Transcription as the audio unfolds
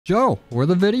Joe, where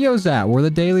the videos at? Where the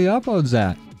daily uploads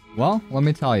at? Well, let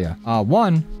me tell you.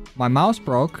 One, my mouse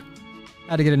broke.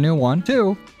 Had to get a new one.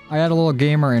 Two, I had a little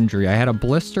gamer injury. I had a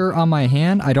blister on my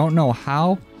hand. I don't know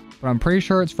how, but I'm pretty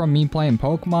sure it's from me playing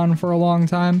Pokemon for a long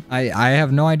time. I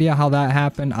have no idea how that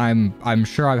happened. I'm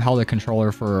sure I've held a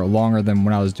controller for longer than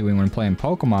what I was doing when playing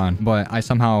Pokemon, but I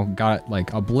somehow got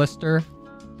like a blister.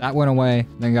 That went away,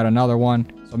 then got another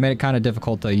one. So it made it kind of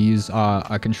difficult to use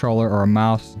a controller or a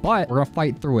mouse, but we're gonna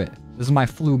fight through it. This is my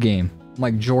flu game. I'm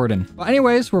like Jordan. But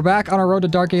anyways, we're back on our road to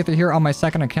Dark Aether here on my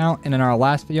second account. And in our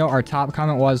last video, our top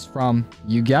comment was from,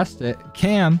 you guessed it,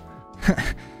 Cam.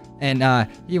 And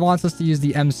he wants us to use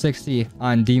the M60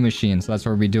 on D machine. So that's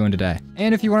what we'll be doing today.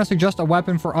 And if you want to suggest a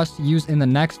weapon for us to use in the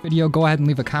next video, go ahead and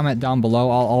leave a comment down below.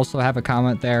 I'll also have a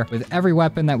comment there with every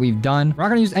weapon that we've done. We're not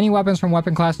going to use any weapons from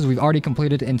weapon classes we've already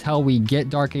completed until we get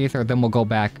Dark Aether. Then we'll go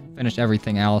back, finish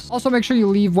everything else. Also, make sure you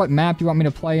leave what map you want me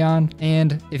to play on.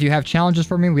 And if you have challenges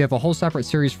for me, we have a whole separate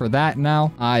series for that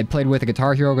now. I played with a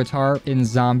Guitar Hero guitar in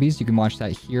Zombies. You can watch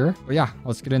that here. But yeah,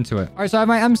 let's get into it. All right, so I have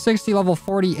my M60 level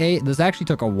 48. This actually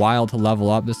took a while to level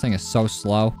up. This thing is so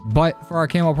slow. But for our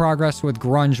camo progress with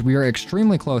Grunge, we are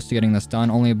extremely close to getting this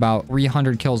done. Only about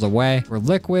 300 kills away. For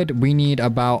Liquid, we need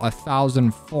about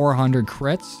 1,400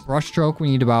 crits. Brushstroke,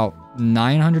 we need about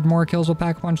 900 more kills with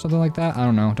Pack Punch, something like that. I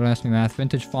don't know. Don't ask me math.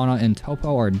 Vintage Fauna and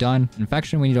Topo are done.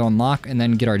 Infection, we need to unlock and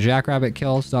then get our Jackrabbit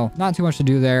kills. So not too much to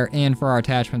do there. And for our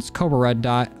attachments, Cobra Red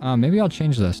Dot. Maybe I'll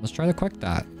change this. Let's try the Quick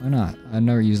Dot. Why not? I've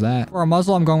never used that. For our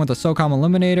muzzle, I'm going with the SOCOM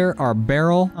Eliminator. Our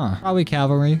barrel, probably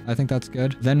Cavalry. I think that's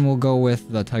good. Then we'll go with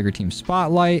the Tiger Team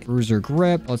Spotlight. Bruiser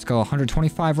Grip. Let's go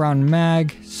 125 round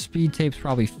mag. Speed Tape's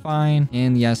probably fine.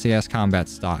 And the SAS Combat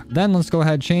Stock. Then let's go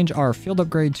ahead, change our field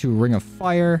upgrade to Ring of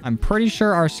Fire. I'm pretty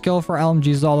sure our skill for LMG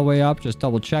is all the way up. Just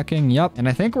double checking. Yep. And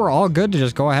I think we're all good to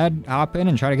just go ahead, hop in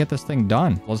and try to get this thing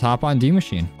done. Let's hop on D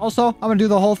Machine. Also, I'm going to do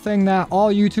the whole thing that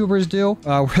all YouTubers do,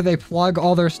 where they plug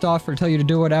all their stuff or tell you to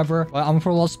do whatever. But I'm going to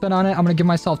put a little spin on it. I'm going to give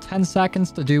myself 10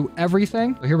 seconds to do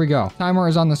everything. So here we go. Timer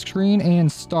is on the screen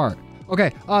and start.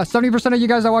 Okay, 70% of you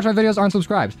guys that watch my videos aren't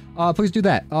subscribed. Please do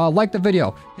that. Like the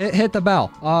video. Hit the bell.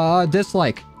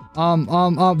 Dislike.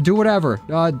 Do whatever,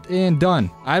 and done.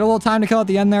 I had a little time to kill at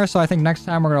the end there, so I think next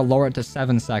time we're gonna lower it to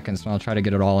 7 seconds, and I'll try to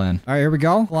get it all in. All right, here we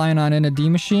go. Flying on in a D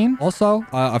Machine. Also,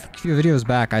 a few videos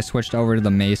back, I switched over to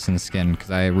the Mason skin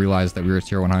because I realized that we were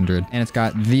tier 100, and it's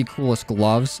got the coolest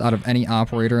gloves out of any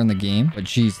operator in the game. But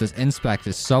geez, this inspect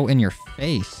is so in your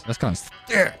face. This gun's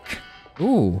thick.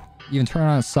 Ooh. Even turn it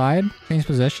on its side, change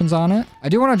positions on it. I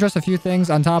do want to address a few things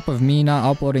on top of me not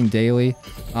uploading daily.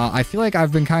 I feel like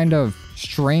I've been kind of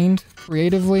strained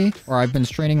creatively, or I've been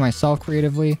straining myself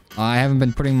creatively. I haven't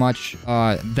been putting much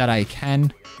that I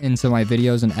can into my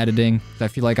videos and editing. I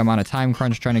feel like I'm on a time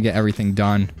crunch trying to get everything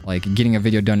done, like getting a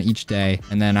video done each day.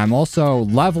 And then I'm also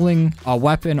leveling a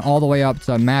weapon all the way up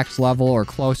to max level or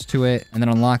close to it, and then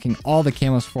unlocking all the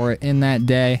camos for it in that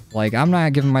day. Like, I'm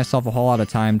not giving myself a whole lot of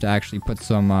time to actually put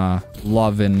some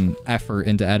love and effort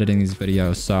into editing these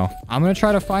videos. So I'm going to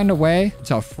try to find a way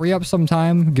to free up some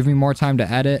time, give me more time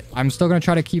to edit. I'm still going to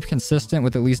try to keep consistent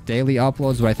with at least daily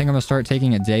uploads, but I think I'm going to start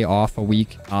taking a day off a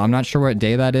week. I'm not sure what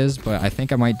day that is, but I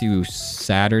think I might do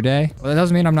Saturday. But that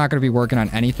doesn't mean I'm not going to be working on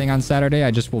anything on Saturday.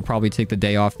 I just will probably take the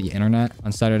day off the internet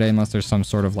on Saturday unless there's some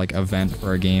sort of like event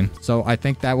for a game. So I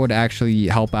think that would actually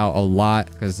help out a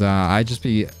lot because I'd just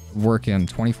be working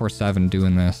 24/7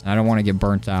 doing this. I don't want to get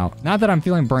burnt out. Not that I'm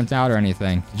feeling burnt out or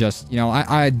anything. Just, you know,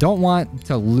 I don't want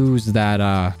to lose that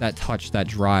that touch, that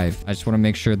drive. I just want to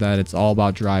make sure that it's all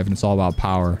about drive and it's all about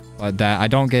power. But that I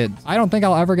don't think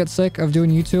I'll ever get sick of doing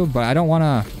YouTube, but I don't want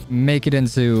to make it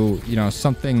into, you know,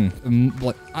 something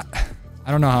like I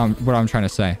don't know what I'm trying to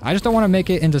say. I just don't want to make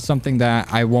it into something that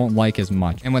I won't like as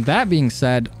much. And with that being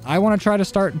said, I want to try to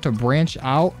start to branch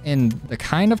out in the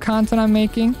kind of content I'm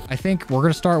making. I think we're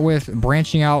going to start with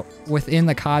branching out within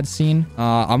the COD scene.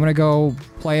 I'm going to go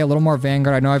play a little more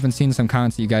Vanguard. I know I've been seeing some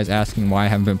comments of you guys asking why I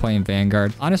haven't been playing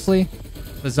Vanguard. Honestly,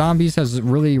 the Zombies has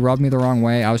really rubbed me the wrong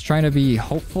way. I was trying to be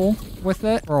hopeful with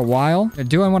it for a while,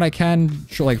 doing what I can,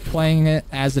 like playing it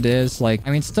as it is. Like,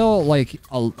 I mean, still like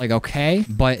okay,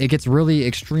 but it gets really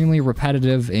extremely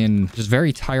repetitive and just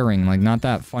very tiring. Like, not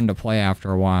that fun to play after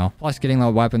a while. Plus, getting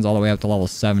the weapons all the way up to level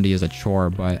 70 is a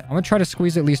chore. But I'm gonna try to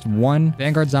squeeze at least one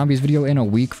Vanguard Zombies video in a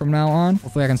week from now on.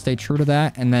 Hopefully, I can stay true to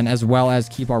that, and then as well as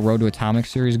keep our Road to Atomic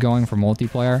series going for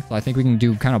multiplayer. So I think we can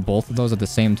do kind of both of those at the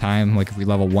same time. Like if we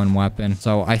level one weapon.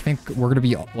 So I think we're gonna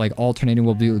be like alternating.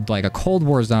 We'll do like a Cold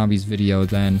War Zombies video,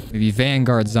 then maybe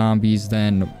Vanguard Zombies,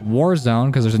 then Warzone,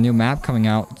 because there's a new map coming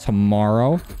out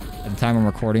tomorrow at the time I'm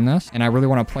recording this. And I really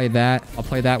want to play that. I'll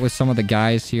play that with some of the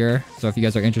guys here. So if you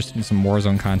guys are interested in some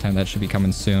Warzone content, that should be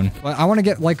coming soon. But I want to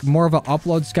get like more of an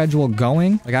upload schedule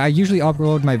going. Like I usually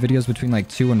upload my videos between like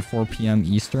 2 and 4 p.m.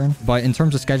 Eastern. But in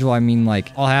terms of schedule, I mean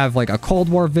like I'll have like a Cold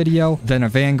War video, then a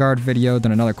Vanguard video,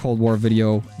 then another Cold War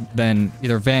video, then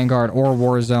either Vanguard or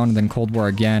Warzone, and then Cold War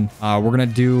again. We're going to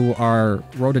do our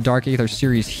Road to Dark Aether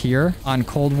series here on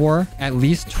Cold War at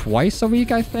least twice a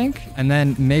week, I think. And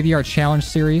then maybe our challenge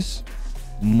series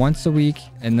once a week,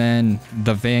 and then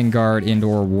the Vanguard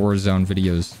and/or Warzone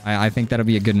videos. I think that'll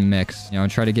be a good mix. You know,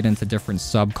 try to get into different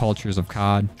subcultures of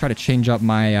COD. Try to change up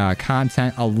my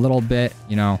content a little bit,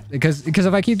 you know, because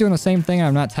if I keep doing the same thing,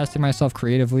 I'm not testing myself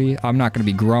creatively, I'm not going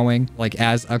to be growing like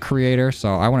as a creator.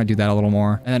 So I want to do that a little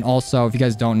more. And then also, if you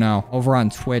guys don't know, over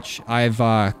on Twitch, I've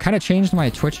kind of changed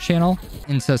my Twitch channel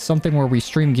into something where we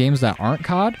stream games that aren't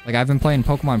COD. Like I've been playing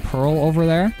Pokemon Pearl over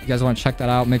there. If you guys want to check that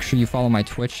out, make sure you follow my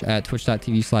Twitch at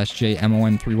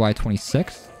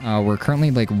twitch.tv/JMON3Y26. We're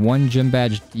currently like 1 gym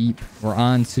badge deep. We're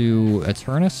on to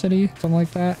Eterna City, something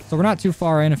like that. So we're not too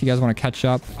far in if you guys want to catch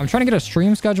up. I'm trying to get a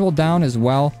stream schedule down as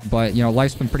well, but you know,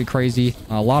 life's been pretty crazy.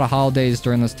 A lot of holidays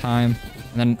during this time.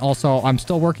 And then also, I'm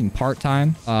still working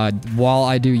part-time while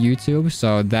I do YouTube.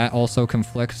 So that also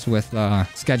conflicts with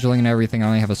scheduling and everything. I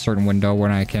only have a certain window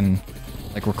when I can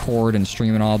like record and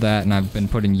stream and all that, and I've been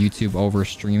putting YouTube over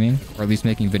streaming, or at least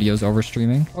making videos over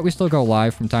streaming, but we still go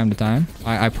live from time to time.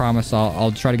 I promise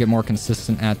I'll try to get more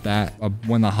consistent at that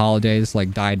when the holidays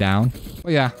like die down.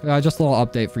 But yeah, just a little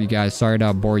update for you guys. Sorry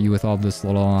to bore you with all this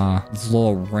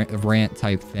little rant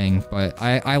type thing, but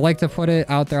I like to put it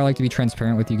out there. I like to be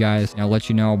transparent with you guys, you know, let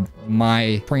you know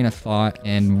my train of thought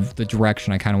and the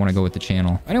direction I kind of want to go with the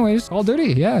channel. Anyways, Call of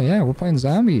Duty, yeah, we're playing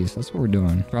zombies. That's what we're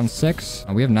doing. Round 6,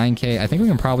 we have 9k. I think we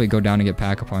can probably go down and get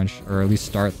Pack-a-Punch, or at least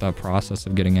start the process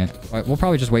of getting it. But we'll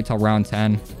probably just wait till round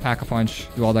 10, Pack-a-Punch,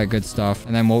 do all that good stuff,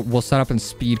 and then we'll set up in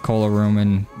Speed Cola Room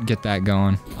and get that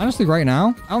going. Honestly, right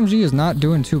now, LMG is not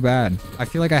doing too bad. I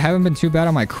feel like I haven't been too bad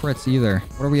on my crits either.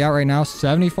 What are we at right now?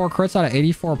 74 crits out of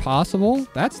 84 possible?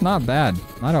 That's not bad.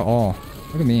 Not at all.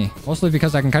 Look at me. Mostly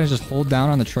because I can kind of just hold down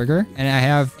on the trigger, and I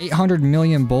have 800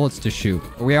 million bullets to shoot.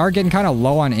 But we are getting kind of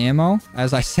low on ammo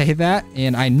as I say that,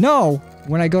 and I know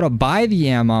when I go to buy the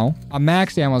ammo, a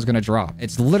max ammo is going to drop.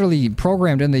 It's literally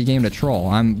programmed in the game to troll.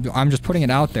 I'm just putting it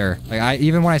out there. Like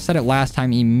even when I said it last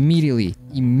time, immediately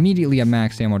a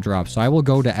max ammo drops. So I will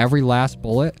go to every last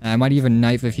bullet, and I might even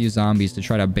knife a few zombies to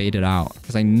try to bait it out,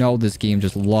 because I know this game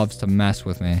just loves to mess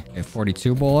with me. Okay,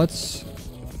 42 bullets.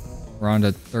 We're on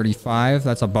to 35.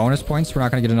 That's a bonus point, so we're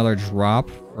not going to get another drop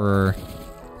for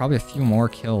probably a few more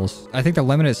kills. I think the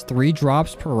limit is 3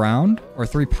 drops per round, or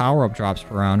 3 power-up drops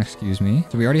per round, excuse me.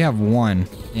 So we already have 1,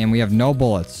 and we have no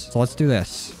bullets. So let's do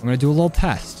this. I'm going to do a little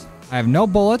test. I have no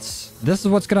bullets. This is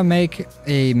what's going to make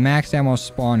a max ammo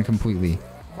spawn completely.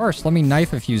 First, let me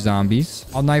knife a few zombies.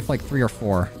 I'll knife like 3 or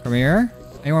 4. Come here.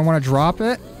 Anyone want to drop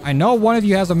it? I know one of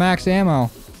you has a max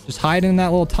ammo. Just hide in that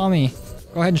little tummy.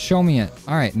 Go ahead and show me it.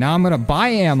 All right, now I'm going to buy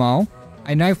ammo.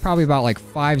 I knifed probably about like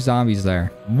 5 zombies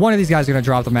there. One of these guys is going to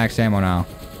drop the max ammo now.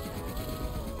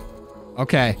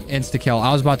 Okay, insta-kill.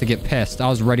 I was about to get pissed. I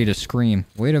was ready to scream.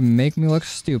 Way to make me look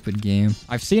stupid, game.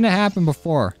 I've seen it happen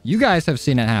before. You guys have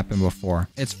seen it happen before.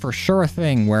 It's for sure a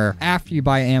thing where after you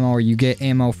buy ammo or you get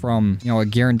ammo from, you know, a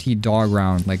guaranteed dog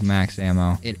round like max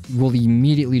ammo, it will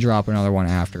immediately drop another one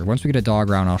after. Once we get a dog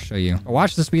round, I'll show you. But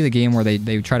watch this be the game where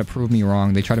they try to prove me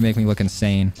wrong. They try to make me look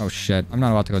insane. Oh shit. I'm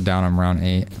not about to go down on round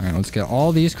 8. All right, let's get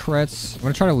all these crits. I'm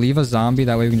going to try to leave a zombie.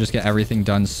 That way we can just get everything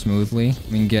done smoothly.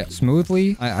 We can get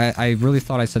smoothly. I really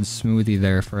thought I said smoothie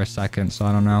there for a second, so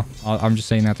I don't know. I'm just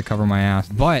saying that to cover my ass.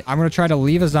 But I'm going to try to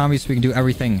leave a zombie so we can do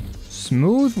everything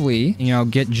smoothly. You know,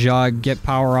 get jug, get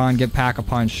power on, get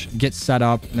Pack-a-Punch, get set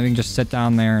up, and then we can just sit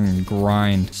down there and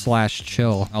grind /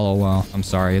 chill. LOL. I'm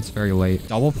sorry, it's very late.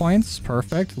 Double points.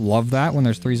 Perfect. Love that when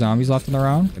there's 3 zombies left in the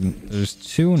round. And there's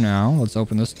 2 now. Let's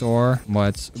open this door.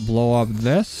 Let's blow up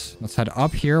this. Let's head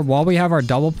up here. While we have our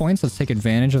double points, let's take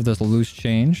advantage of this loose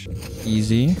change.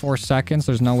 Easy. 4 seconds.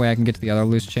 There's no way I can get to the other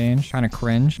loose change. Kind of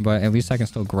cringe, but at least I can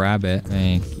still grab it.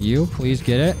 Thank you. Please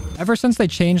get it. Ever since they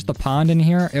changed the pond in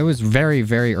here, it was very,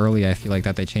 very early, I feel like,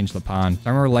 that they changed the pond. I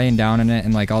remember laying down in it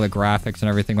and like all the graphics and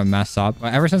everything would mess up.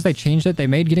 But ever since they changed it, they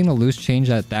made getting the loose change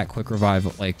at that quick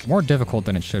revive like more difficult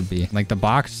than it should be. Like the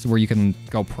box where you can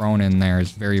go prone in there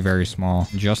is very, very small.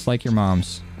 Just like your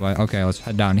mom's. But okay, let's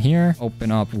head down here.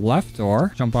 Open up left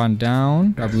door. Jump on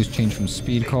down. Grab loose change from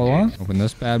Speed Cola. Open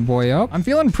this bad boy up. I'm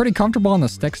feeling pretty comfortable on the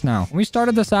sticks now. When we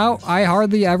started this out, I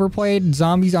hardly ever played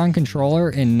zombies on controller.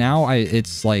 And now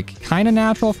it's like kind of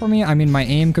natural for me. I mean, my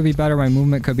aim could be better. My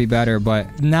movement could be better.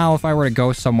 But now if I were to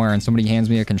go somewhere and somebody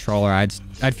hands me a controller,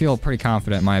 I'd feel pretty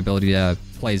confident in my ability to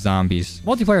play zombies.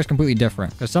 Multiplayer is completely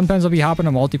different because sometimes I'll be hopping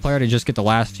to multiplayer to just get the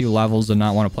last few levels and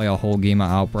not want to play a whole game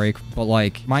of Outbreak. But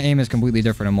like my aim is completely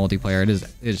different in multiplayer. It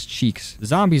is cheeks.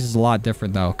 Zombies is a lot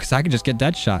different though because I can just get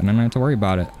dead shot and I don't have to worry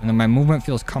about it. And then my movement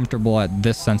feels comfortable at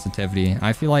this sensitivity.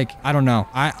 I feel like, I don't know.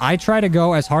 I try to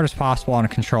go as hard as possible on a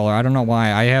controller. I don't know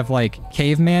why. I have like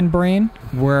caveman brain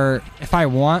where if I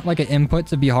want like an input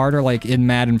to be harder, like in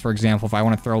Madden, for example, if I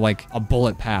want to throw like a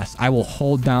bullet pass, I will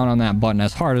hold down on that button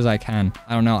as hard as I can.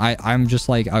 I don't know. I'm just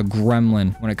like a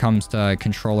gremlin when it comes to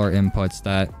controller inputs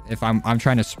that if I'm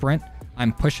trying to sprint,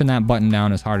 I'm pushing that button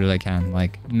down as hard as I can.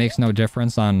 Like it makes no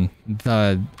difference on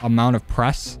the amount of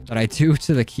press that I do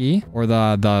to the key or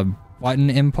the button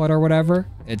input or whatever.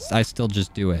 I still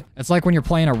just do it. It's like when you're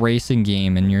playing a racing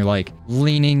game and you're like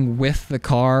leaning with the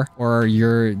car or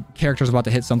your character's about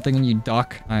to hit something and you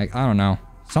duck. I don't know.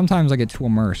 Sometimes I get too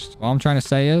immersed. All I'm trying to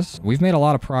say is we've made a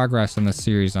lot of progress in this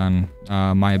series on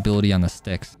my ability on the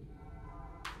sticks.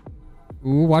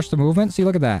 Ooh, watch the movement. See,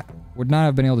 look at that. Would not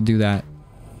have been able to do that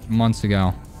months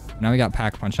ago. Now we got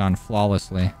Pack Punch on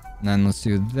flawlessly. And then let's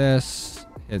do this.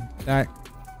 Hit that.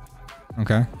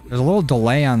 Okay. There's a little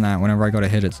delay on that whenever I go to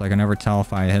hit it, so I can never tell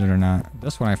if I hit it or not.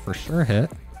 This one I for sure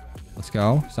hit. Let's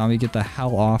go. Zombie, get the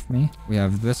hell off me. We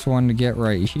have this one to get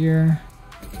right here.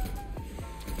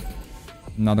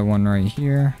 Another one right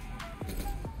here.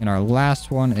 And our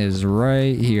last one is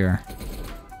right here.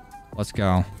 Let's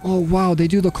go. Oh, wow. They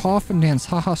do the coffin dance.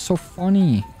 Haha, so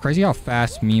funny. Crazy how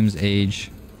fast memes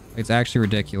age. It's actually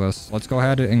ridiculous. Let's go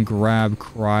ahead and grab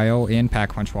Cryo and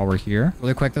Pack Punch while we're here.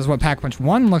 Really quick, this is what Pack Punch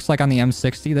 1 looks like on the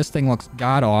M60. This thing looks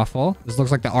god-awful. This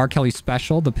looks like the R. Kelly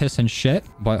special, the piss and shit.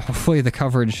 But hopefully the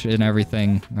coverage and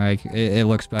everything, like, it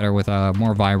looks better with a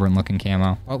more vibrant-looking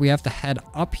camo. But we have to head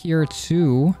up here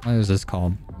to... What is this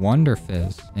called? Wonder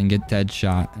Fizz. And get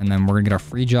Deadshot. And then we're gonna get our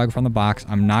free jug from the box.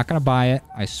 I'm not gonna buy it.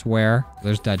 I swear.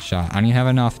 There's Deadshot. I don't even have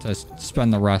enough to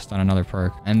spend the rest on another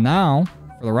perk. And now,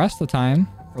 for the rest of the time...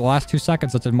 For the last 2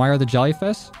 seconds, let's admire the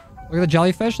jellyfish. Look at the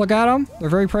jellyfish. Look at them. They're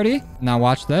very pretty. Now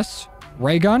watch this.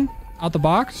 Ray gun out the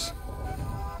box.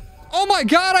 Oh my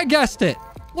god, I guessed it.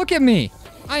 Look at me.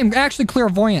 I am actually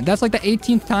clairvoyant. That's like the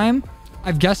 18th time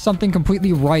I've guessed something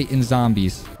completely right in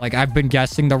zombies. Like I've been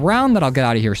guessing the round that I'll get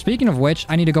out of here. Speaking of which,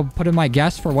 I need to go put in my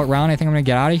guess for what round I think I'm going to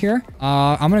get out of here.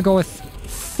 I'm going to go with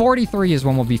 43 is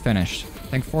when we'll be finished.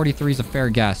 I think 43 is a fair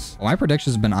guess. Well, my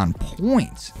prediction has been on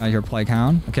point. Out here, Plague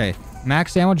Hound. Okay.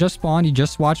 Max ammo just spawned. You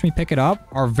just watched me pick it up.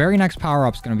 Our very next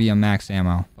power-up is going to be a max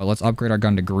ammo. But let's upgrade our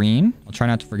gun to green. I'll try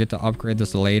not to forget to upgrade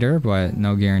this later, but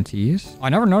no guarantees. I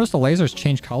never noticed the lasers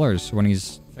change colors when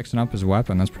he's fixing up his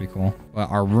weapon. That's pretty cool. But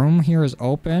our room here is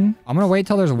open. I'm going to wait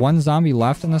till there's one zombie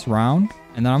left in this round.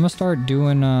 And then I'm going to start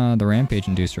doing the Rampage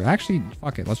Inducer. Actually,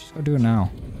 fuck it. Let's just go do it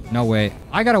now. No, wait.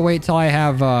 I got to wait till I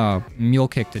have Mule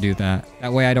Kick to do that.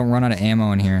 That way I don't run out of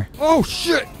ammo in here. Oh,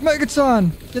 shit.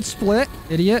 Megaton. Get split.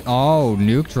 Idiot. Oh,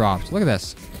 nuke dropped. Look at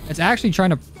this. It's actually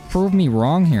trying to prove me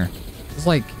wrong here. It's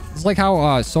like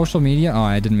how social media... Oh,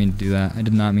 I didn't mean to do that. I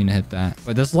did not mean to hit that.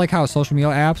 But this is like how social media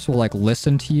apps will like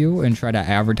listen to you and try to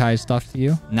advertise stuff to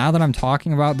you. Now that I'm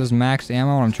talking about this max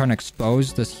ammo and I'm trying to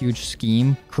expose this huge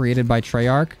scheme created by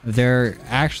Treyarch, they're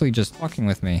actually just fucking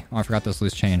with me. Oh, I forgot this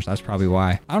loose change. That's probably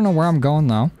why. I don't know where I'm going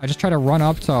though. I just try to run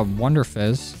up to Wonder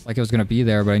Fizz like it was going to be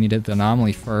there, but I needed the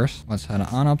anomaly first. Let's head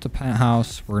on up to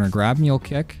Penthouse. We're going to grab Mule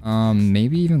Kick.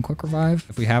 Maybe even Quick Revive.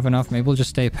 If we have enough, maybe we'll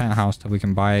just stay Penthouse till we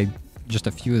can buy just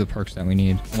a few of the perks that we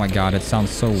need. Oh my god, it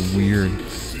sounds so weird.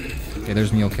 Okay,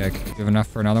 there's Mule Kick. Do you have enough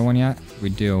for another one yet? We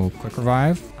do. Quick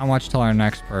Revive. How much till our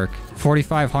next perk?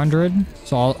 4,500.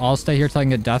 So I'll stay here till I can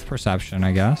get Death Perception,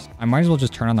 I guess. I might as well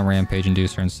just turn on the Rampage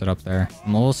Inducer and sit up there.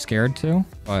 I'm a little scared too,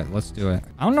 but let's do it.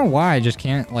 I don't know why I just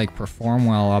can't like perform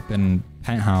well up in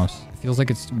Penthouse. It feels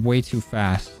like it's way too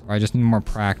fast, or I just need more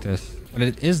practice. But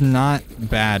it is not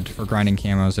bad for grinding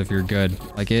camos if you're good.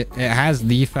 Like it has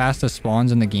the fastest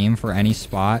spawns in the game for any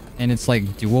spot. And it's like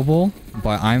doable,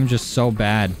 but I'm just so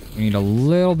bad. We need a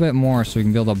little bit more so we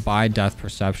can be able to buy Death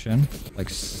Perception. Like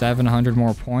 700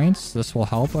 more points. This will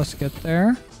help us get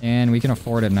there. And we can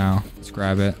afford it now. Let's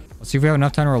grab it. Let's see if we have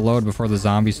enough time to reload before the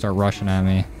zombies start rushing at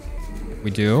me.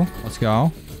 We do. Let's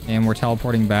go. And we're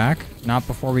teleporting back. Not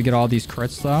before we get all these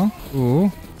crits though. Ooh.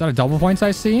 Is that a double points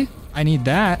I see? I need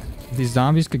that. If these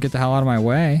zombies could get the hell out of my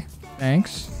way.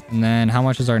 Thanks. And then how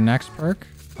much is our next perk?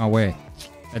 Oh, wait.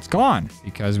 It's gone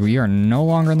because we are no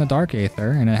longer in the Dark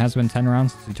Aether, and it has been 10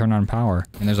 rounds since we turned on power.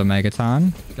 And there's a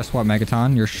Megaton. Guess what,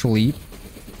 Megaton? You're sleep.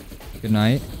 Good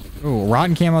night. Ooh,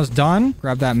 Rotten Camo's done.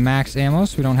 Grab that max ammo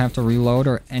so we don't have to reload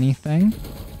or anything.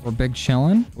 We're big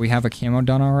chilling. We have a camo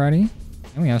done already.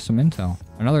 And we have some intel.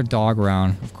 Another dog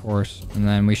round, of course. And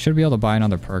then we should be able to buy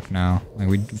another perk now. Like,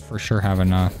 we for sure have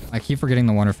enough. I keep forgetting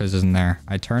the Wonder Fizz isn't there.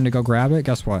 I turn to go grab it.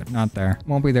 Guess what? Not there.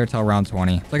 Won't be there till round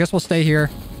 20. So I guess we'll stay here.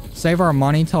 Save our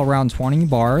money till round 20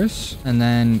 bars. And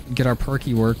then get our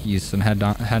perky workies and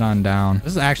head on down.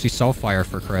 This is actually so fire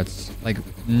for crits. Like,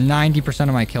 90%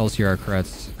 of my kills here are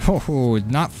crits. Oh,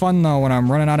 not fun though when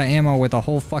I'm running out of ammo with a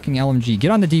whole fucking LMG.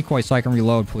 Get on the decoy so I can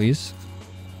reload, please.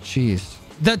 Jeez.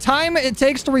 The time it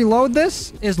takes to reload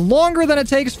this is longer than it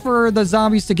takes for the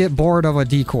zombies to get bored of a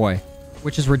decoy,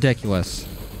 which is ridiculous.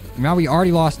 Now we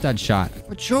already lost Deadshot.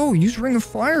 But Joe, use Ring of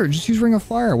Fire. Just use Ring of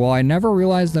Fire. Well, I never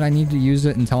realized that I need to use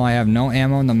it until I have no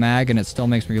ammo in the mag, and it still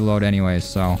makes me reload anyways,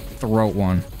 so throat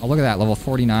one. Oh, look at that. Level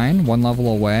 49. One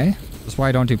level away. That's why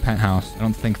I don't do Penthouse. I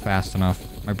don't think fast enough.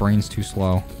 My brain's too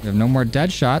slow. We have no more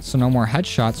Deadshots, so no more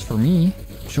headshots for me.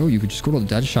 Joe, you could just go to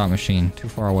the Deadshot machine. Too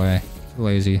far away. Too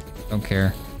lazy. Don't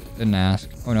care. Didn't ask.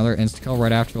 Oh, another insta-kill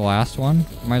right after the last one.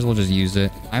 Might as well just use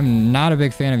it. I'm not a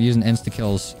big fan of using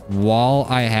insta-kills while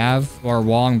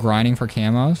I'm grinding for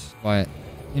camos. But,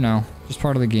 you know, just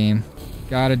part of the game.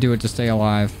 Gotta do it to stay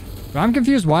alive. But I'm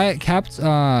confused why it kept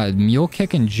Mule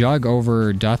Kick and Jug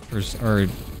over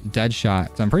Deadshot.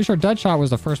 I'm pretty sure Deadshot was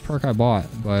the first perk I bought,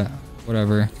 but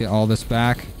whatever. Get all this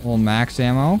back. A little max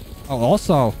ammo. Oh,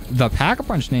 also, the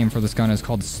Pack-a-Punch name for this gun is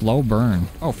called Slow Burn.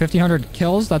 Oh, 1,500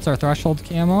 kills. That's our threshold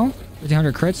camo.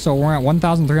 1,500 crits. So we're at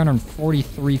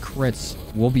 1,343 crits.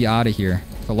 We'll be out of here.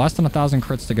 So less than 1,000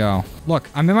 crits to go. Look,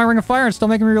 I'm in my Ring of Fire. It's still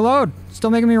making me reload. Still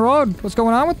making me reload. What's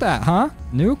going on with that, huh?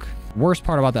 Nuke? Worst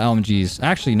part about the LMGs.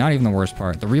 Actually, not even the worst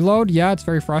part. The reload, yeah, it's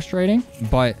very frustrating.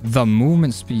 But the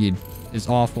movement speed is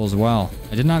awful as well.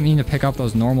 I did not mean to pick up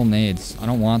those normal nades. I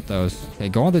don't want those. Okay,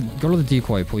 go to the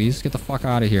decoy, please. Get the fuck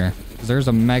out of here. Because there's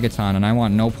a Megaton and I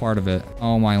want no part of it.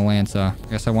 Oh, my Lanta. I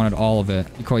guess I wanted all of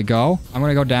it. Decoy, go. I'm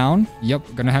gonna go down.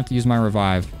 Yep, gonna have to use my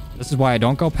revive. This is why I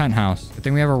don't go Penthouse. Good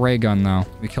thing we have a ray gun, though.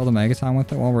 We killed a Megaton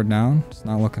with it while we're down. It's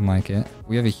not looking like it.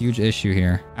 We have a huge issue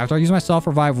here. After I use my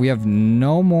self-revive, we have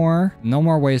no more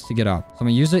ways to get up. So I'm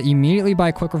gonna use it immediately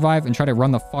by quick revive and try to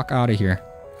run the fuck out of here.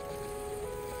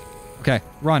 Okay,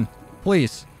 run.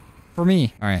 Please. For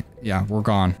me. All right. Yeah, we're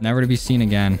gone. Never to be seen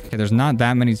again. Okay, there's not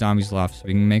that many zombies left, so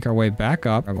we can make our way back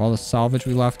up. Grab all the salvage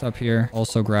we left up here.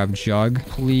 Also grab Jug.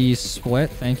 Please split.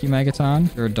 Thank you,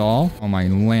 Megaton. You're a doll. Oh, my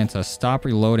Lanta. Stop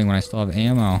reloading when I still have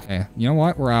ammo. Okay, you know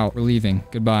what? We're out. We're leaving.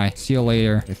 Goodbye. See you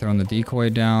later. They're throwing the decoy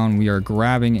down. We are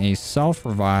grabbing a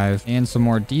self-revive and some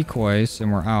more decoys,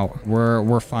 and we're out.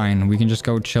 We're fine. We can just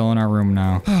go chill in our room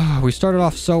now. We started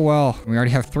off so well. We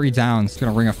already have 3 downs.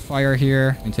 Gonna Ring of Fire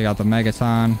here. We can take out the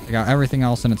Megaton. Take out everything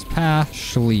else in its path.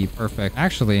 Sleep. Perfect.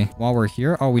 Actually, while we're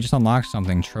here, oh, we just unlocked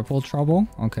something. Triple trouble?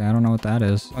 Okay, I don't know what that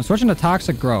is. I'm switching to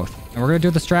Toxic Growth. And we're gonna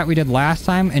do the strat we did last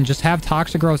time and just have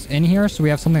Toxic Growth in here so we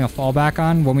have something to fall back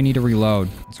on when we need to reload.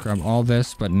 Let's grab all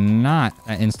this, but not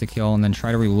that insta-kill, and then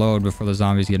try to reload before the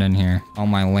zombies get in here. Oh,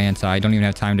 my Lanta. I don't even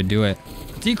have time to do it.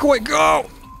 Decoy, go!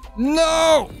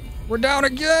 No! We're down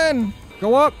again!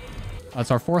 Go up! That's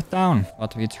our 4th down.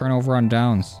 About to be a turnover on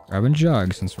downs. Grabbing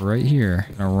Jug since we're right here.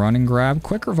 Gonna run and grab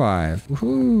Quick Revive.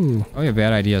 Woohoo. Probably a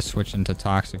bad idea switching to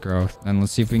Toxic Growth. And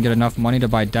let's see if we can get enough money to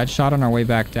buy Deadshot on our way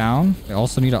back down. I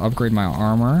also need to upgrade my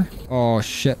armor. Oh,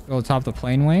 shit. Go to top the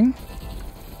plane wing.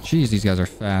 Jeez, these guys are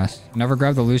fast. Never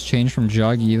grabbed the loose change from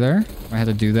Jug either. I had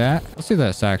to do that. Let's do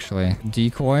this, actually.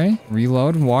 Decoy,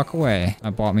 reload, and walk away.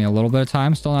 That bought me a little bit of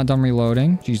time. Still not done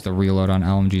reloading. Jeez, the reload on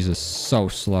LMGs is so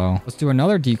slow. Let's do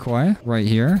another decoy right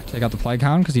here. Take out the Plague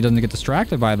Hound because he doesn't get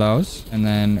distracted by those. And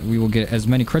then we will get as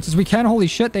many crits as we can. Holy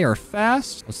shit, they are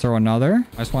fast. Let's throw another.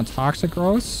 I just want Toxic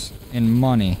Growth and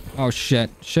money. Oh, shit.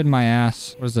 Shit in my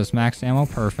ass. What is this? Max ammo?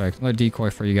 Perfect. Another decoy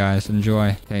for you guys.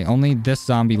 Enjoy. Okay, only this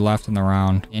zombie left in the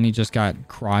round. And he just got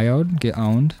cryoed. Get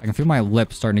owned. I can feel my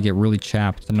lips starting to get really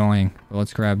chapped. It's annoying. But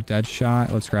let's grab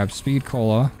Deadshot. Let's grab Speed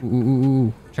Cola. Ooh, ooh, ooh,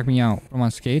 ooh. Check me out. I'm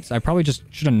on skates. I probably just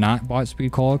should have not bought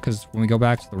Speed Cola because when we go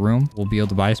back to the room, we'll be able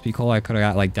to buy Speed Cola. I could have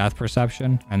got like Death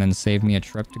Perception and then save me a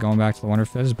trip to going back to the Wonder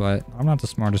Fizz, but I'm not the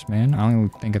smartest man. I only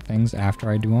think of things after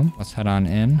I do them. Let's head on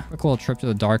in. Quick little trip to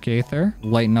the Dark Aether.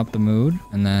 Lighten up the mood.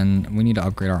 And then we need to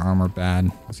upgrade our armor bad.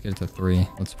 Let's get it to 3.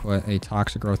 Let's put a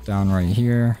Toxic Growth down right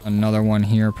here. Another one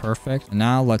here. Perfect. And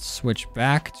now let's switch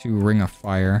back to Ring of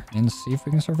Fire and see if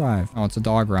we can survive. Oh, it's a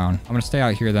dog round. I'm gonna stay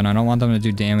out here then. I don't want them to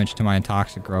do damage to my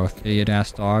toxic growth. Idiot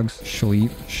ass dogs. Sleep.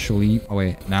 Sleep. Oh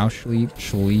wait, now sleep.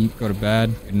 Sleep. Go to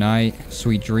bed. Good night.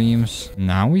 Sweet dreams.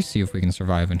 Now we see if we can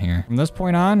survive in here. From this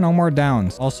point on, no more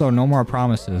downs. Also, no more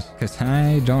promises. Because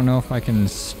I don't know if I can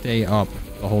stay up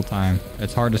the whole time.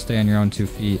 It's hard to stay on your own 2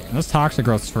 feet. And this toxic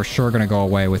growth is for sure gonna go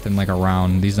away within like a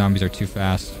round. These zombies are too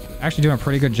fast. Actually doing a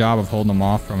pretty good job of holding them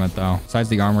off from it though. Besides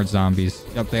the armored zombies.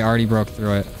 Yep, they already broke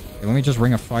through it. Okay, let me just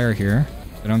ring a fire here.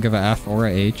 They don't give a F or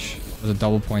a H. There's a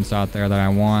double points out there that I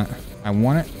want. I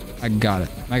want it. I got it.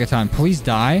 Megaton, please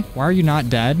die. Why are you not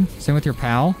dead? Same with your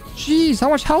pal. Jeez, how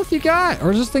much health you got?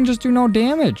 Or does this thing just do no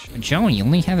damage? Joe, you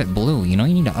only have it blue. You know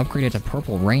you need to upgrade it to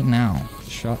purple right now.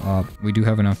 Shut up. We do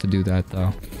have enough to do that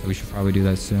though. So we should probably do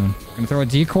that soon. Gonna throw a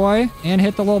decoy and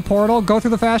hit the little portal. Go through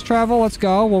the fast travel. Let's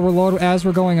go. We'll reload as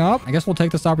we're going up. I guess we'll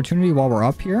take this opportunity while we're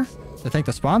up here to thank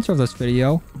the sponsor of this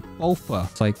video, Bofa.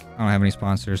 It's like, I don't have any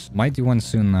sponsors. Might do one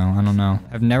soon though. I don't know.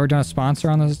 I've never done a sponsor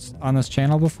on this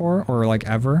channel before, or like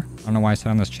ever. I don't know why I said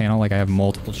on this channel. Like I have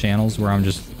multiple channels where I'm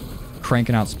just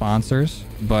cranking out sponsors,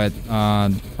 but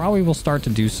probably will start to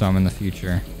do some in the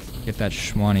future. Get that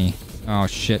shmoney. Oh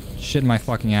shit. Shit in my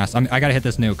fucking ass. I gotta hit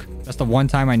this nuke. That's the one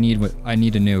time I need a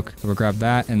nuke. So we'll grab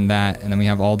that, and then we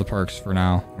have all the perks for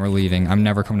now. We're leaving. I'm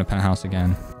never coming to penthouse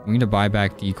again. We need to buy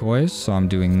back decoys, so I'm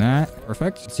doing that.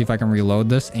 Perfect. Let's see if I can reload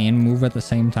this and move at the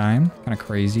same time. Kind of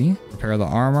crazy. Repair the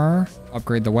armor.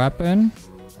 Upgrade the weapon.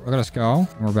 Look at us go.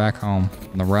 And we're back home.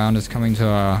 And the round is coming to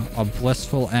a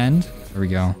blissful end. There we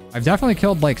go. I've definitely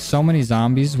killed like so many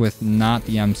zombies with not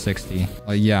the M60.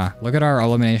 Yeah, look at our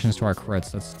eliminations to our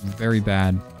crits. That's very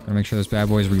bad. Gotta make sure this bad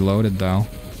boy is reloaded though.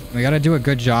 We gotta do a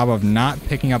good job of not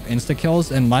picking up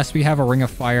insta-kills unless we have a ring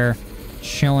of fire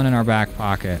chilling in our back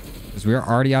pocket. Because we are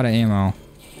already out of ammo.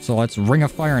 So let's ring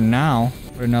of fire now.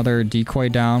 Put another decoy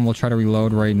down. We'll try to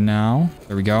reload right now.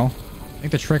 There we go. I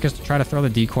think the trick is to try to throw the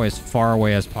decoy as far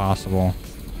away as possible.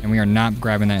 And we are not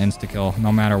grabbing that insta-kill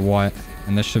no matter what.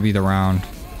 And this should be the round.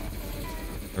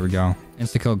 There we go.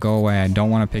 Insta-kill, go away. I don't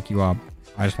want to pick you up.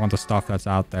 I just want the stuff that's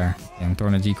out there. Okay, I'm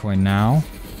throwing a decoy now.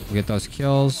 We get those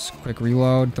kills. Quick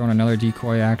reload. Throwing another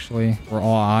decoy, actually. We're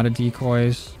all out of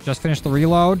decoys. Just finished the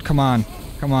reload. Come on.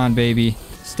 Come on, baby.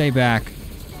 Stay back.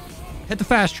 Hit the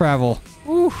fast travel.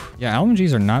 Woo. Yeah,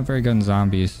 LMGs are not very good in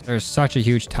zombies. There's such a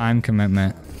huge time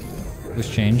commitment. This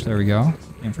changed. There we go.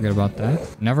 Can't forget about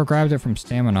that. Never grabbed it from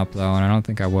stamina up, though, and I don't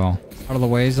think I will. Out of the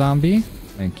way, zombie.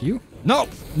 Thank you. No!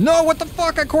 No! What the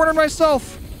fuck? I cornered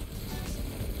myself!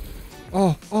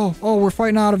 Oh, we're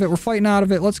fighting out of it. We're fighting out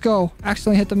of it. Let's go.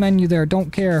 Accidentally hit the menu there.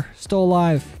 Don't care. Still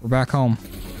alive. We're back home.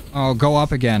 Oh, go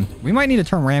up again. We might need to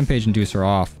turn Rampage Inducer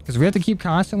off. Because we have to keep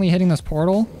constantly hitting this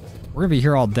portal. We're going to be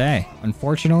here all day.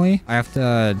 Unfortunately, I have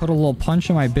to put a little punch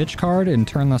in my bitch card and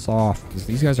turn this off. Because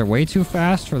these guys are way too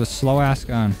fast for the slow-ass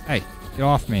gun. Hey. Get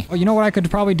off me. Oh, you know what I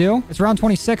could probably do? It's round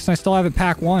 26 and I still have it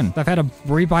pack 1. I've had to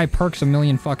rebuy perks a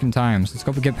million fucking times. Let's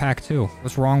go get pack 2.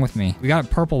 What's wrong with me? We got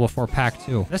purple before pack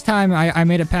 2. This time I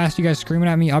made it past you guys screaming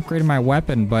at me, upgrading my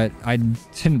weapon, but I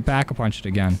didn't back a punch it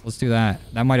again. Let's do that.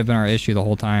 That might have been our issue the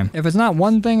whole time. If it's not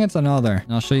one thing, it's another.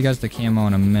 And I'll show you guys the camo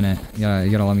in a minute. You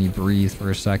gotta let me breathe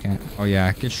for a second. Oh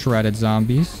yeah, get shredded,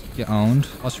 zombies. Get owned.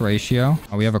 Plus ratio.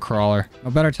 Oh, we have a crawler.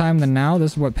 No better time than now.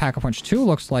 This is what Pack-a-Punch 2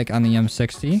 looks like on the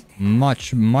M60.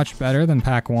 Much better than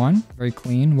Pack 1. Very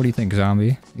clean. What do you think,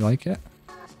 zombie? You like it?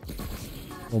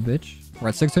 Little bitch. We're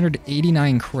at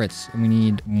 689 crits, and we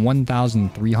need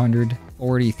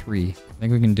 1,343. I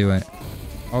think we can do it.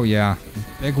 Oh, yeah.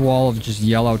 Big wall of just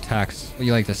yellow text. What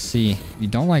you like to see. What you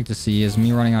don't like to see is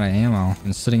me running out of ammo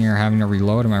and sitting here having to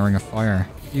reload in my ring of fire.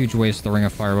 Huge waste of the ring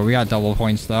of fire, but we got double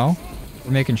points, though.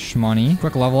 We're making shmoney.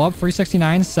 Quick level up.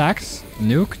 369 sex.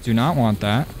 Nuke. Do not want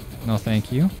that. No,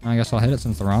 thank you. I guess I'll hit it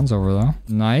since the round's over, though.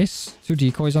 Nice. 2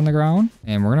 decoys on the ground.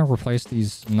 And we're going to replace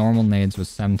these normal nades with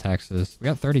Semtexes. We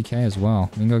got 30k as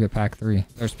well. We can go get pack 3.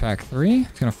 There's pack 3.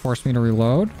 It's going to force me to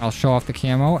reload. I'll show off the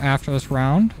camo after this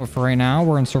round. But for right now,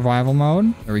 we're in survival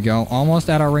mode. There we go. Almost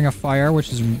at our ring of fire,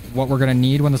 which is what we're going to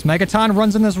need when this Megaton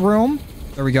runs in this room.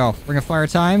 There we go. Ring of fire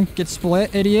time. Get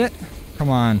split, idiot. Come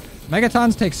on.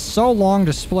 Megatons take so long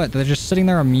to split. They're just sitting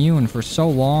there immune for so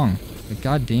long. Like,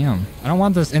 goddamn. I don't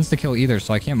want this insta-kill either,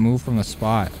 so I can't move from the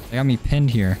spot. They got me pinned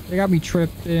here. They got me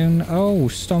tripping. Oh,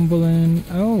 stumbling.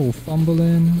 Oh,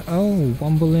 fumbling. Oh,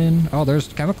 bumbling. Oh, there's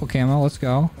chemical camo. Let's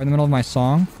go. Right in the middle of my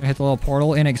song. I hit the little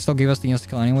portal, and it still gave us the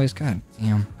insta-kill anyways. God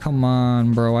Damn. Come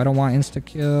on, bro. I don't want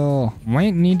insta-kill.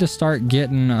 Might need to start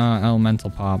getting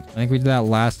elemental pop. I think we did that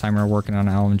last time we were working on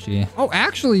an LMG. Oh,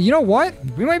 actually, you know what?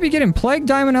 We might be getting Plague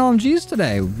Diamond LMGs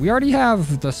today. We already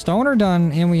have the Stoner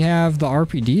done and we have the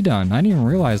RPD done. I didn't even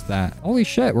realize that. Holy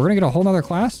shit, we're gonna get a whole nother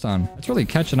class done. It's really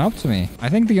catching up to me. I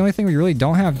think the only thing we really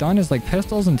don't have done is like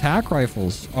pistols and tac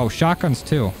rifles. Oh, shotguns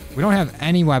too. We don't have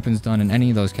any weapons done in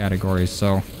any of those categories,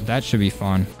 so that should be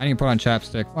fun. I need to put on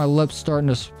chapstick. My lips starting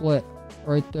to split.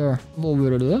 Right there. A little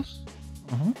bit of this.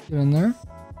 Get in there.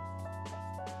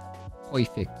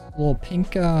 Perfect. A little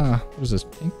pink, what is this?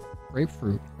 Pink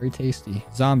grapefruit. Very tasty.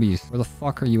 Zombies. Where the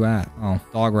fuck are you at? Oh,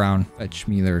 dog round. Fetch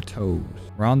me their toes.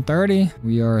 Round 30.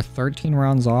 We are 13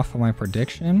 rounds off of my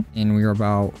prediction. And we are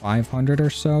about 500 or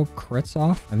so crits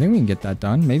off. I think we can get that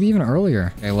done. Maybe even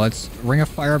earlier. Okay, let's ring of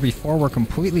fire before we're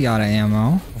completely out of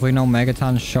ammo. Hopefully no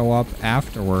megatons show up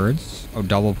afterwards. Oh,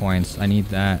 double points. I need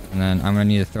that. And then I'm going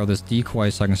to need to throw this decoy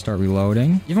so I can start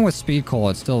reloading. Even with speed coal,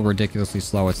 it's still ridiculously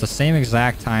slow. It's the same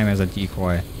exact time as a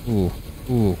decoy. Ooh,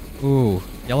 ooh, ooh.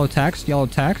 Yellow text, yellow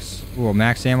text. Ooh,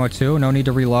 max ammo too. No need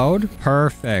to reload.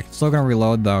 Perfect. Still gonna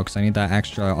reload though, because I need that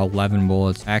extra 11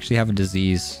 bullets. I actually have a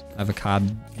disease. I have a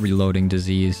COD reloading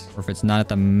disease. Or if it's not at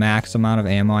the max amount of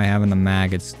ammo I have in the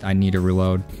mag, I need to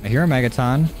reload. I hear a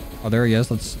megaton. Oh, there he is.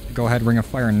 Let's go ahead, ring of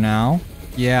fire now.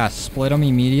 Yeah, split him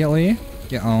immediately.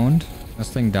 Get owned. This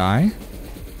thing die.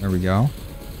 There we go.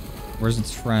 Where's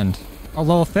its friend? Oh,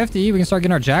 level 50. We can start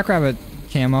getting our jackrabbit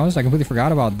camos. I completely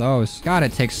forgot about those. God,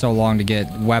 it takes so long to get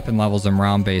weapon levels in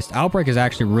round-based. Outbreak is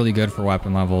actually really good for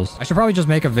weapon levels. I should probably just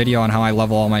make a video on how I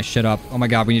level all my shit up. Oh my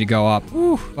god, we need to go up.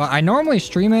 Whew. Well, I normally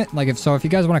stream it. Like, if you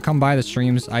guys want to come by the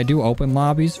streams, I do open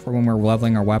lobbies for when we're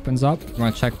leveling our weapons up. If you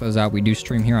want to check those out, we do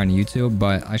stream here on YouTube,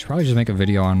 but I should probably just make a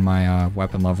video on my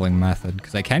weapon leveling method,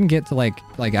 because I can get to like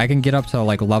I can get up to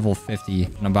like level 50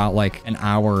 in about like an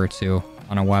hour or two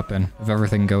on a weapon if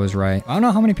everything goes right. I don't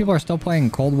know how many people are still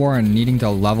playing Cold War and needing to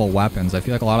level weapons. I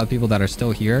feel like a lot of people that are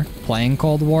still here playing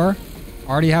Cold War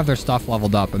already have their stuff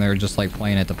leveled up and they're just like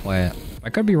playing it to play it. I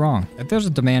could be wrong. If there's a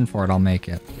demand for it, I'll make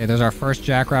it. Okay, there's our first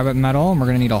jackrabbit medal, and we're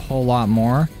gonna need a whole lot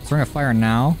more. Let's ring a fire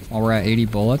now while we're at 80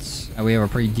 bullets. And we have a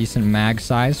pretty decent mag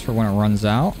size for when it runs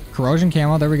out. Corrosion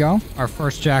camo, there we go. Our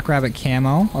first jackrabbit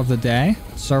camo of the day.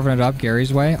 Serving it up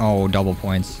Gary's way. Oh, double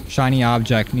points. Shiny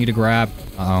object, need to grab.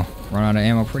 Uh-oh. Run out of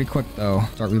ammo pretty quick though.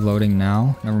 Start reloading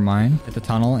now. Never mind. Hit the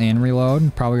tunnel and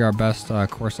reload. Probably our best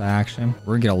course of action.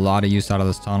 We're gonna get a lot of use out of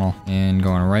this tunnel. And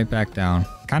going right back down.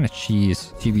 Kind of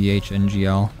cheese. TBH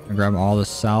NGL. Gonna grab all the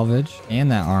salvage and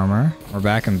that armor. We're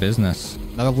back in business.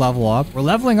 Another level up. We're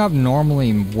leveling up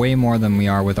normally way more than we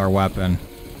are with our weapon.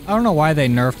 I don't know why they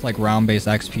nerfed like round-based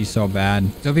XP so bad.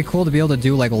 So it'd be cool to be able to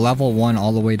do like level 1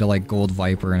 all the way to like Gold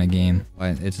Viper in a game.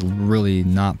 But it's really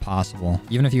not possible.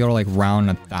 Even if you go to like round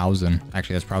 1000.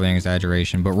 Actually, that's probably an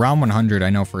exaggeration. But round 100,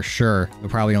 I know for sure, you'll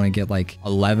probably only get like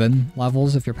 11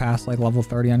 levels if you're past like level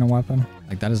 30 on a weapon.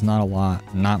 Like that is not a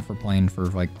lot. Not for playing for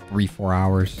like 3-4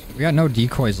 hours. We got no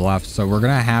decoys left, so we're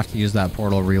gonna have to use that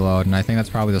portal reload. And I think that's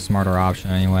probably the smarter option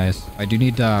anyways. I do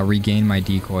need to regain my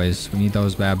decoys. We need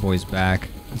those bad boys back.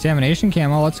 Examination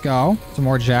camo, let's go. Some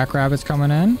more jackrabbits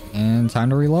coming in. And time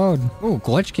to reload. Ooh,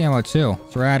 glitch camo too.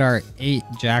 So we're at our 8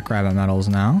 jackrabbit medals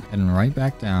now. Heading right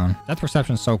back down. Depth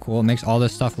perception is so cool. It makes all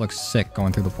this stuff look sick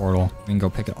going through the portal. We can go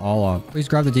pick it all up. Please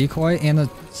grab the decoy and the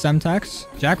semtex.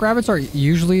 Jackrabbits are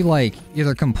usually like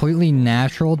either completely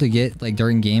natural to get like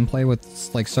during gameplay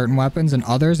with like certain weapons, and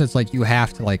others it's like you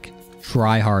have to like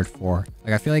try hard for.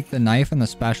 Like I feel like the knife and the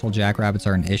special jackrabbits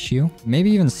are an issue.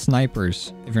 Maybe even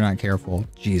snipers if you're not careful.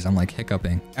 Jeez, I'm like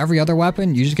hiccuping. Every other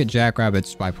weapon, you just get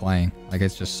jackrabbits by playing. Like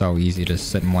it's just so easy to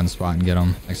sit in one spot and get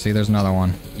them. Like see, there's another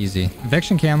one. Easy.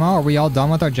 Eviction camo, are we all done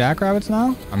with our jackrabbits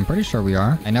now? I'm pretty sure we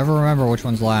are. I never remember which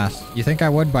one's last. You think I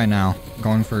would by now.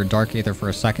 Going for Dark Aether for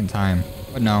a second time.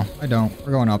 But no, I don't.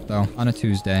 We're going up though on a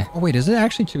Tuesday. Oh wait, is it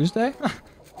actually Tuesday?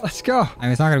 Let's go. I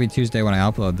mean, it's not going to be Tuesday when I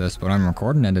upload this, but I'm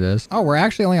recording it is. Oh, we're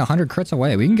actually only 100 crits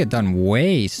away. We can get done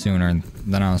way sooner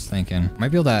than I was thinking. Might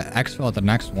be able to exfil at the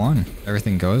next one. If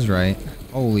everything goes right.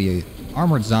 Holy,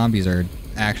 armored zombies are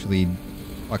actually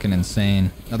fucking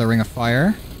insane. Another ring of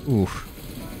fire. Oof.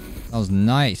 That was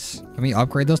nice. Can we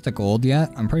upgrade this to gold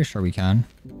yet? I'm pretty sure we can.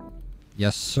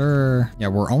 Yes, sir. Yeah,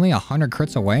 we're only 100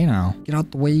 crits away now. Get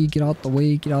out the way, get out the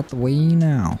way, get out the way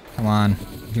now. Come on.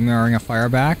 Give me our ring of fire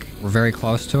back. We're very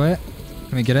close to it.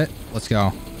 Can we get it? Let's go. I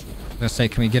was gonna say,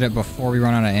 can we get it before we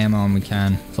run out of ammo? And we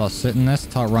can. So I'll sit in this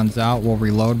until it runs out. We'll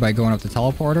reload by going up the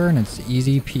teleporter, and it's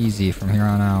easy peasy from here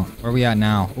on out. Where are we at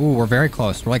now? Ooh, we're very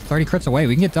close. We're like 30 crits away.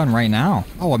 We can get done right now.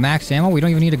 Oh, a max ammo? We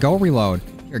don't even need to go reload.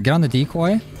 Here, get on the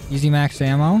decoy. Easy max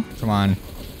ammo. Come on.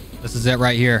 This is it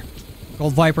right here.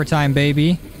 Gold Viper time,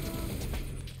 baby.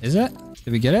 Is it?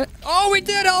 Did we get it? Oh, we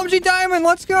did! LMG Diamond!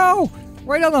 Let's go!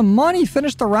 Right on the money.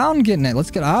 Finished the round getting it. Let's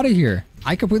get out of here.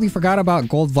 I completely forgot about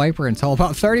Gold Viper until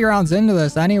about 30 rounds into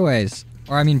this anyways.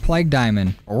 Or I mean Plague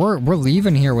Diamond. We're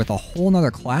leaving here with a whole nother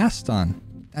class done.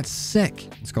 That's sick.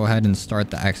 Let's go ahead and start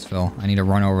the exfil. I need to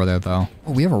run over there though.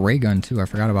 Oh, we have a ray gun too. I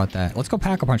forgot about that. Let's go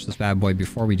pack-a-punch this bad boy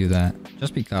before we do that.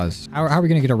 Just because. How are we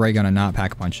going to get a ray gun and not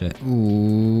pack-a-punch it?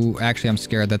 Ooh, actually I'm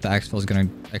scared that the exfil is going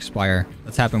to expire.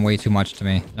 That's happened way too much to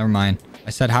me. Never mind. I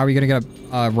said, how are we going to get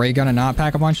a ray gun and not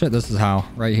pack-a-punch it? This is how.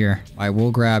 Right here. I will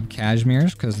grab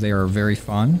cashmeres because they are very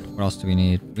fun. What else do we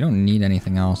need? We don't need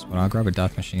anything else, but I'll grab a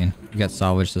death machine. We got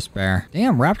salvage to spare.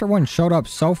 Damn, Raptor 1 showed up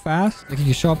so fast. Like, he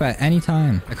can show up at any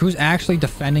time. Like, who's actually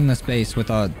defending this base with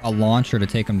a launcher to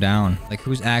take him down? Like,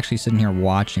 who's actually sitting here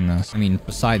watching this? I mean,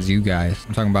 besides you guys.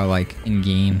 I'm talking about, like,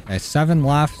 in-game. Okay, 7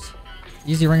 left.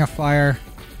 Easy ring of fire.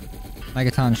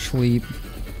 Megaton sleep.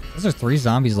 There's 3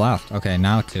 zombies left. Okay,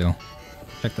 now 2.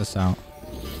 Check this out.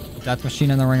 Death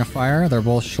machine and the ring of fire. They're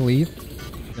both sleep.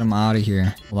 Get them out of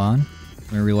here. Hold on.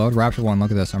 Let me reload. Raptor 1, look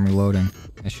at this. I'm reloading.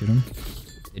 Can I shoot him?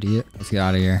 Idiot. Let's get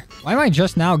out of here. Why am I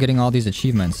just now getting all these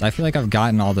achievements? I feel like I've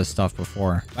gotten all this stuff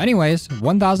before. But anyways,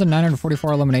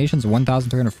 1,944 eliminations,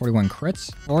 1,341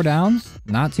 crits, 4 downs.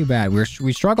 Not too bad.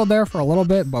 We struggled there for a little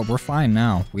bit, but we're fine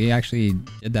now. We actually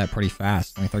did that pretty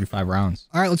fast. Only 35 rounds.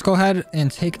 All right, let's go ahead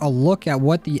and take a look at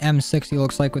what the M60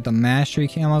 looks like with the mastery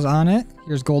camos on it.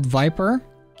 Here's Gold Viper.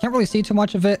 Can't really see too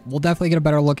much of it. We'll definitely get a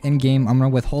better look in game. I'm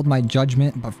going to withhold my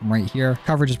judgment, but from right here,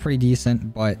 coverage is pretty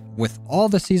decent. But with all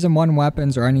the season 1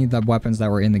 weapons or any of the weapons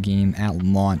that were in the game at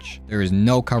launch, there is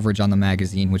no coverage on the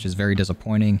magazine, which is very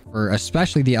disappointing for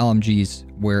especially the LMGs,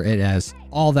 where it has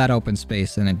all that open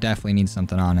space and it definitely needs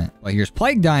something on it. But here's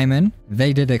Plague Diamond.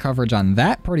 They did the coverage on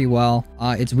that pretty well.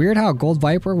 It's weird how Gold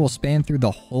Viper will span through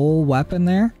the whole weapon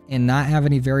there and not have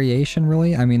any variation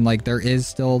really. I mean, like, there is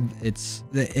still its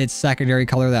secondary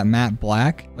color, that matte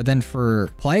black. But then for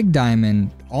Plague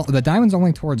Diamond, the diamond's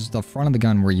only towards the front of the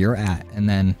gun where you're at, and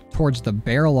then towards the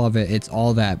barrel of it, it's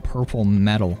all that purple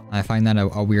metal. I find that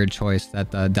a weird choice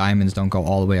that the diamonds don't go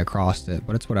all the way across it,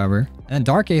 but it's whatever. And then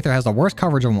Dark Aether has the worst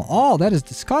coverage of them all. That is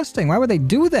disgusting. Why would they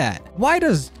do that? Why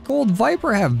does Gold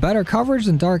Viper have better coverage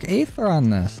than Dark Aether on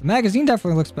this? The magazine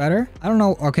definitely looks better. I don't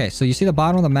know. Okay, so you see the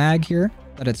bottom of the mag here?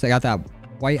 That it's got that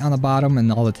white on the bottom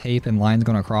and all the tape and lines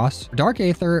going across. For Dark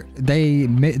Aether, they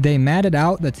matted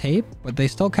out the tape, but they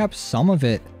still kept some of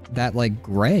it that like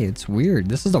gray. It's weird.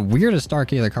 This is the weirdest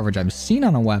Dark Aether coverage I've seen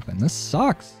on a weapon. This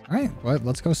sucks. All right, but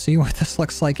let's go see what this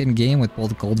looks like in game with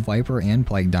both Gold Viper and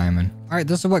Plague Diamond. All right,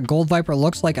 this is what Gold Viper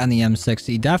looks like on the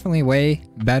M60. Definitely way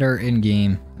better in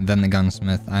game than the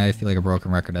Gunsmith. I feel like a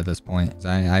broken record at this point.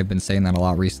 I've been saying that a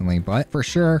lot recently, but for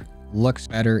sure, looks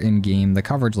better in game. The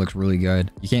coverage looks really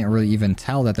good. You can't really even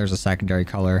tell that there's a secondary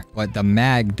color, but the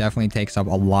mag definitely takes up a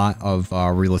lot of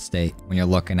real estate when you're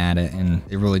looking at it, and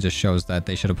it really just shows that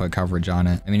they should have put coverage on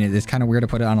it. I mean, it's kind of weird to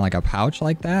put it on like a pouch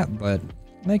like that, but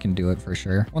they can do it for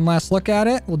sure. One last look at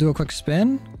it. We'll do a quick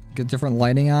spin, get different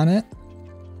lighting on it.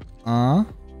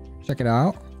 Check it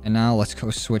out. And now let's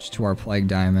go switch to our Plague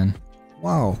Diamond.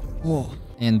 Whoa. Whoa.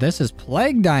 And this is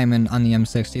Plague Diamond on the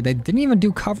M60. They didn't even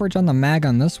do coverage on the mag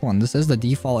on this one. This is the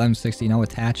default M60, no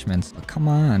attachments. But come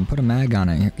on, put a mag on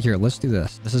it. Here, let's do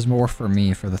this. This is more for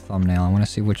me for the thumbnail. I want to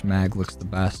see which mag looks the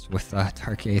best with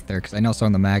Dark Aether, because I know some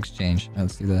of the mags change.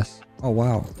 Let's do this. Oh,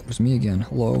 wow. There's me again.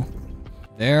 Hello.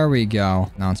 There we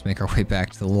go. Now let's make our way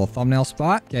back to the little thumbnail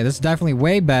spot. Okay, this is definitely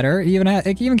way better. It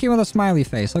even came with a smiley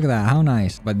face. Look at that. How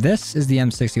nice. But this is the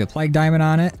M60 with Plague Diamond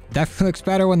on it. Definitely looks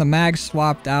better when the mag's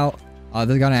swapped out.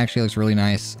 This gun actually looks really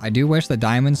nice. I do wish the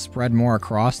diamonds spread more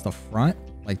across the front,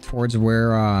 like towards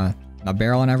where the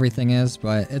barrel and everything is,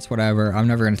 but it's whatever. I'm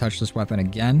never going to touch this weapon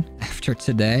again after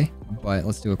today, but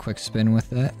let's do a quick spin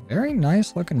with it. Very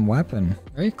nice looking weapon.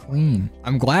 Very clean.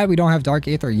 I'm glad we don't have Dark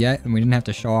Aether yet, and we didn't have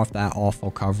to show off that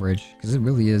awful coverage, because it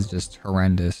really is just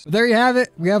horrendous. But there you have it.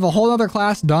 We have a whole other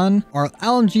class done. Our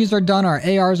LMGs are done. Our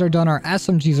ARs are done. Our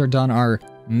SMGs are done. Our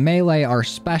melee, our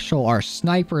special, our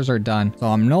snipers are done. So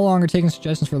I'm no longer taking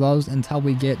suggestions for those until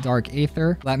we get Dark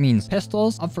Aether. That means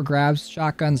pistols up for grabs,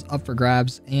 shotguns up for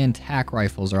grabs, and tac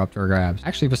rifles are up for grabs.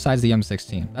 Actually, besides the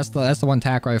M16. That's the one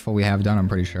tac rifle we have done, I'm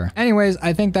pretty sure. Anyways,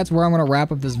 I think that's where I'm going to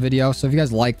wrap up this video. So if you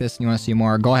guys like this and you want to see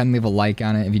more, go ahead and leave a like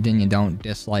on it. If you didn't, you don't.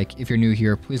 Dislike. If you're new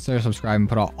here, please consider subscribe and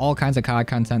put out all kinds of COD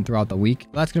content throughout the week.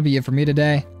 But that's going to be it for me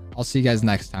today. I'll see you guys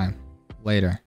next time. Later.